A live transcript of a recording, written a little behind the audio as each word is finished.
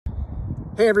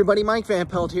Hey everybody, Mike Van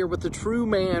Pelt here with the True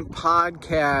Man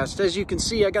Podcast. As you can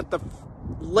see, I got the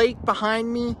lake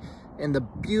behind me and the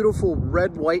beautiful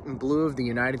red, white, and blue of the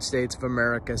United States of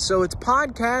America. So it's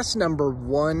podcast number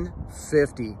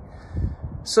 150.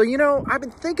 So, I've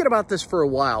been thinking about this for a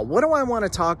while. What do I want to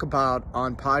talk about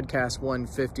on podcast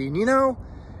 150? And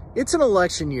it's an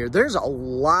election year. There's a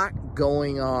lot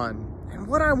going on. And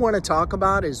what I want to talk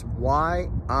about is why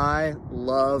I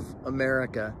love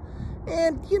America.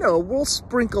 And, we'll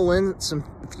sprinkle in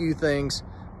a few things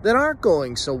that aren't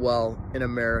going so well in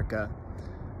America.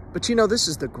 But, this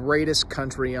is the greatest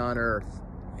country on earth.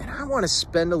 And I want to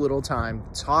spend a little time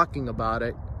talking about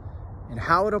it and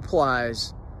how it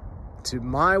applies to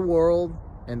my world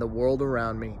and the world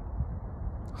around me.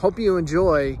 Hope you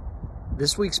enjoy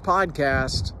this week's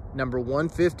podcast, number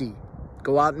 150.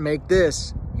 Go out and make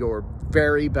this your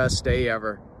very best day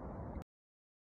ever.